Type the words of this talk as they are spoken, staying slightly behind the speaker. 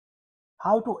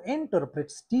how to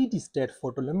interpret steady-state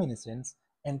photoluminescence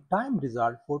and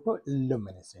time-resolved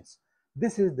photoluminescence.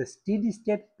 This is the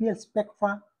steady-state PL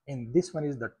spectra and this one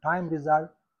is the time-resolved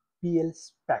PL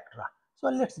spectra. So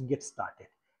let's get started.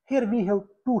 Here we have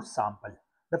two samples.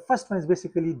 The first one is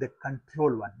basically the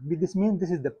control one. This means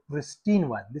this is the pristine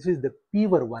one. This is the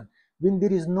pure one when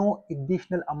there is no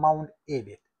additional amount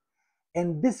added.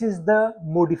 And this is the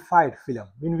modified film.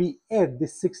 When we add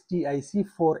this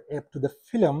 60IC4F to the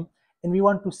film and we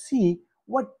want to see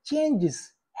what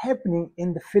changes happening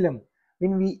in the film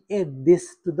when we add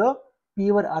this to the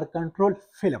pure or control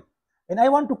film. And I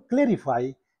want to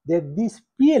clarify that these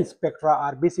PL spectra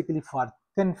are basically for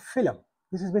thin film.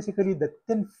 This is basically the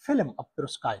thin film of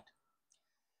perovskite.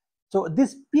 So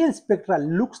this PL spectra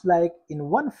looks like in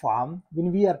one form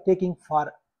when we are taking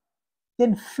for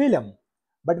thin film.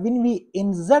 But when we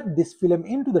insert this film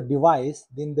into the device,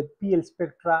 then the PL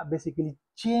spectra basically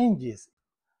changes.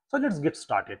 So let's get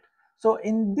started. So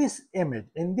in this image,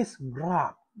 in this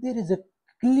graph, there is a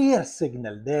clear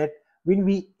signal that when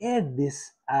we add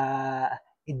this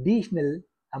additional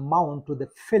amount to the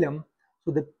film,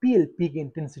 so the PL peak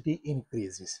intensity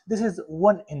increases. This is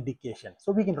one indication.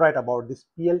 So we can write about this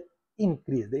PL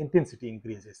increase, the intensity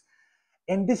increases.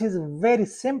 And this is very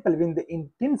simple. When the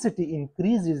intensity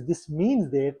increases, this means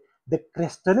that the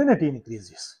crystallinity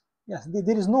increases. Yes,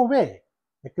 there is no way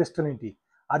the crystallinity,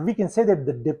 or we can say that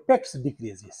the defects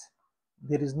decreases.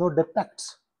 There is no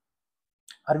defects,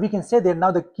 or we can say that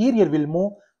now the carrier will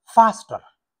move faster.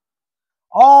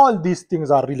 All these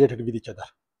things are related with each other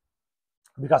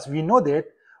because we know that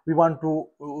we want to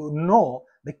know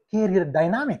the carrier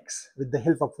dynamics with the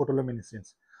help of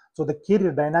photoluminescence. So the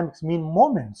carrier dynamics mean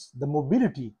moments, the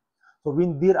mobility. So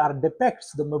when there are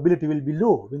defects, the mobility will be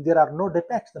low. When there are no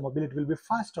defects, the mobility will be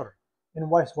faster, and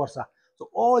vice versa. So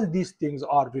all these things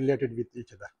are related with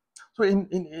each other. So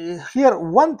in here,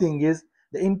 one thing is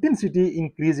the intensity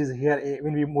increases here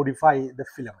when we modify the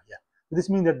film here. So this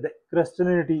means that the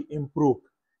crystallinity improve,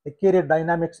 the carrier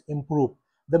dynamics improve,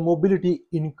 the mobility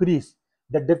increase,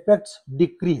 the defects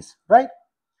decrease, right?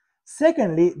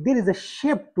 Secondly, there is a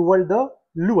shift toward the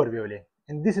lower wavelength,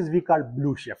 and this is we call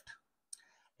blue shift.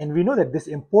 And we know that this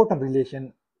important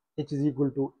relation H is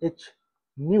equal to H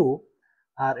nu,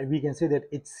 or we can say that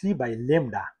Hc by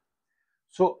lambda.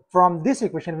 So from this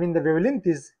equation, when the wavelength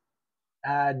is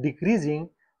decreasing,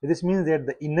 this means that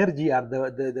the energy or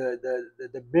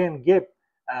the band gap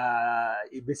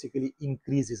it basically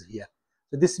increases here.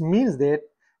 So this means that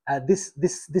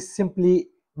this simply,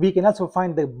 we can also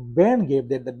find the band gap,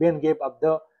 that the band gap of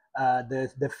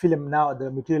the film, now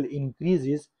the material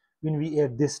increases when we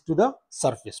add this to the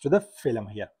surface, to the film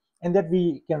here, and that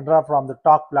we can draw from the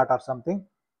top plot or something.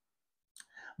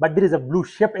 But there is a blue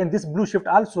shift, and this blue shift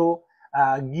also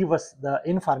give us the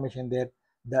information that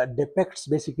the defects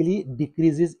basically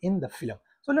decreases in the film.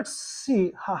 So let's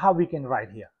see how we can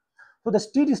write here. So the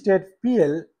steady state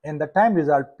PL and the time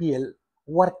resolved PL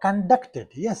were conducted.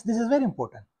 Yes, this is very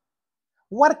important.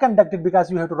 Were conducted because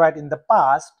you have to write in the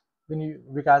past,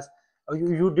 because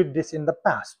you did this in the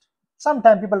past.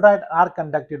 Sometimes people write are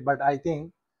conducted, but I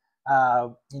think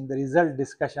in the result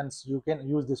discussions you can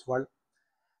use this word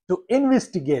to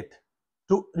investigate.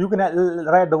 You can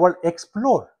write the word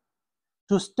explore,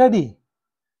 to study,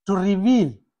 to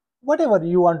reveal, whatever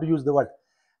you want to use the word.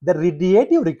 The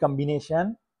radiative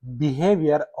recombination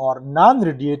behavior or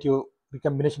non-radiative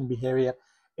recombination behavior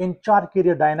in charge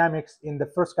carrier dynamics in the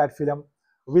perovskite film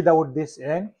without this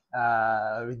and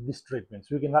with this treatment.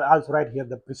 So you can also write here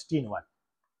the pristine one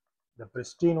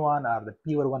or the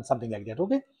pure one, something like that.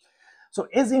 Okay. So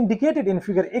as indicated in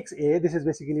figure XA, this is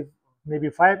basically maybe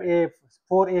 5A,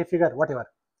 4A figure, whatever.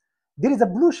 There is a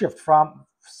blue shift from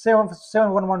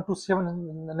 711 to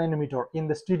 7 nanometer in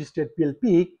the steady state PL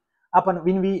peak upon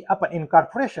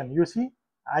incorporation. You see,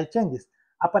 I change this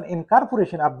upon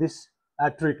incorporation of this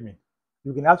treatment.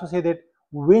 You can also say that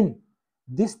when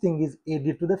this thing is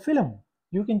added to the film,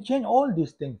 you can change all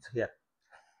these things here.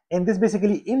 And this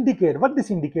basically indicate, what this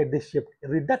indicate, this shift,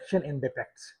 reduction in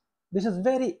defects. This is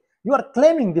very, you are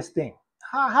claiming this thing.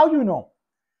 How you know?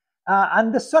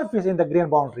 On the surface in the grain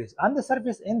boundaries,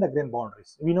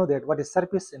 we know that what is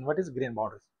surface and what is grain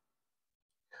boundaries.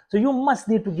 So you must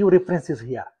need to give references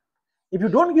here. If you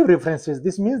don't give references,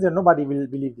 this means that nobody will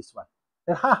believe this one.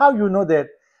 And how you know that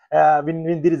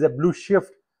when there is a blue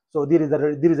shift, so there is a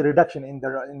reduction in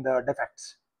the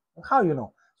defects? How you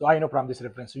know? So I know from this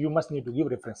reference. So you must need to give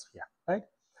reference here, right?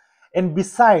 And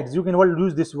besides, you can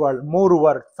use this word.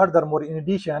 Moreover, furthermore, in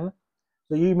addition,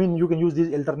 so you can use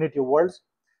these alternative words.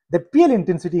 The PL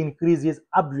intensity increases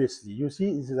obviously. You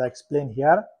see, this is explained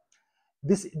here.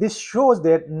 This shows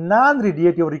that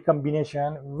non-radiative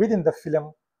recombination within the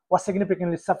film was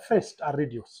significantly suppressed or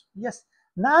reduced. Yes,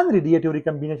 non-radiative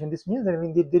recombination. This means that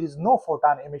when there is no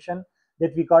photon emission,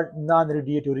 that we call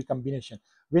non-radiative recombination.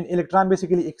 When electron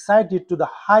basically excited to the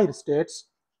higher states,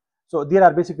 so there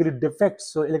are basically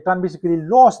defects. So electron basically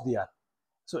lost there.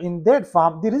 So in that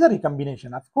form, there is a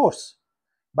recombination, of course.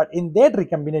 But in that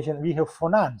recombination, we have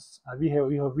phonons, we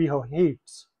have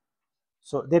heats.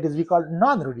 So that is we call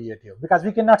non-radiative because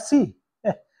we cannot see.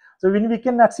 So when we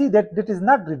cannot see that, that is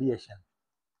not radiation,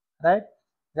 right?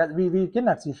 That we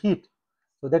cannot see heat,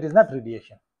 so that is not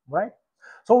radiation, right?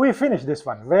 So we finish this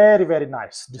one. Very, very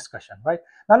nice discussion, right?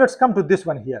 Now let's come to this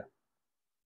one here.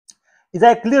 Is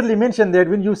I clearly mentioned that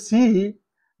when you see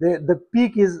the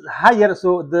peak is higher,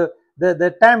 so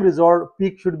the time resolved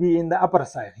peak should be in the upper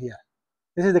side here.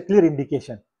 This is the clear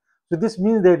indication. So this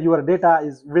means that your data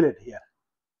is valid here.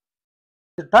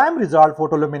 The time resolved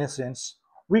photoluminescence,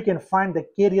 we can find the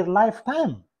carrier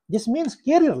lifetime. This means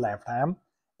carrier lifetime.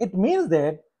 It means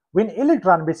that when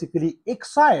electron basically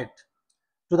excite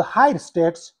to the higher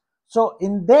states, so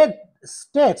in that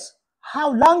states,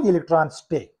 how long the electrons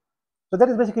stay. So that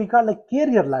is basically called like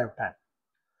carrier lifetime.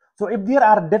 So if there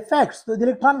are defects, the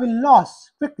electron will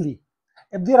lose quickly.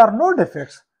 If there are no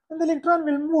defects, then the electron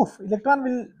will move. Electron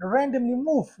will randomly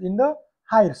move in the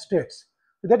higher states.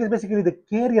 So that is basically the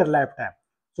carrier lifetime.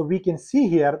 So we can see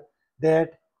here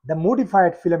that the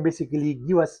modified film basically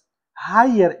give us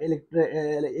higher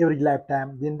average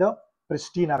lifetime than the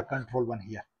pristine or control one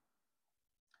here.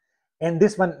 And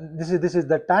this one, this is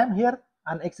the time here,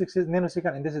 and x-axis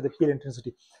nanosecond, and this is the PL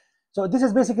intensity. So this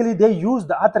is basically they use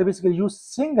the author basically use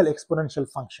single exponential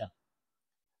function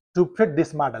to fit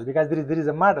this model because there is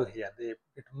a model here, the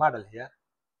model here,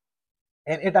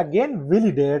 and it again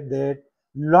validated that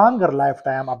longer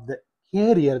lifetime of the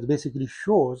carriers basically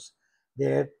shows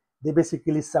that they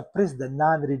basically suppress the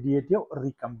non-radiative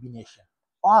recombination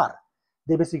or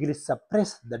they basically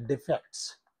suppress the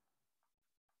defects.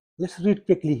 Let's read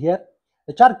quickly here.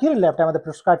 The carrier lifetime of the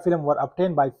prescribed film were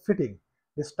obtained by fitting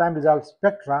this time resolved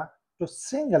spectra to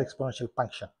single exponential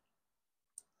function.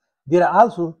 There are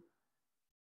also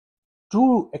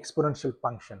two exponential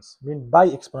functions, mean by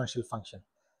exponential function.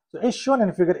 So as shown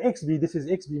in figure XB, this is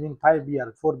XB mean 5B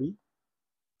or 4B.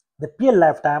 The PL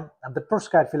lifetime of the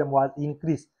prescribed film was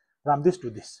increased from this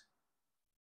to this.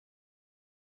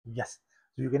 Yes.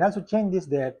 So you can also change this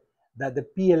that the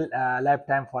PL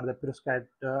lifetime for the prescribed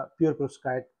pure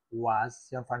prescribed was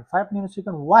 7.5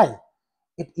 nanosecond, while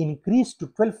it increased to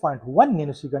 12.1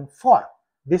 nanosecond for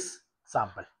this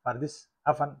sample, for this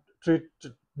often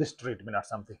this treatment or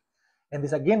something. And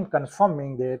this again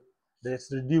confirming that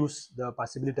this reduce the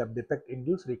possibility of defect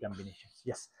induced recombinations.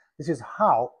 Yes, this is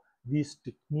how these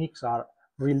techniques are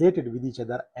related with each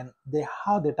other, and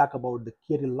how they talk about the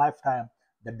carrier lifetime,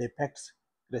 the defects,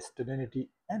 cristalinity,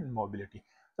 and mobility.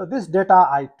 So this data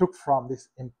I took from this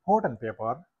important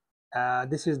paper.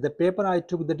 This is the paper I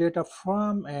took the data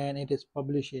from, and it is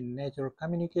published in Nature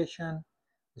Communication.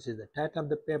 This is the title of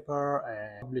the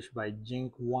paper, published by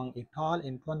Jing Wang et al.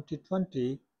 In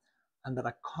 2020 under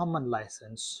a common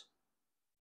license.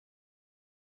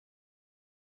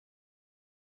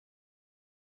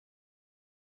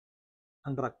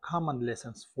 Under a common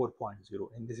license 4.0,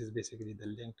 and this is basically the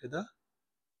link to the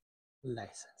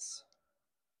license.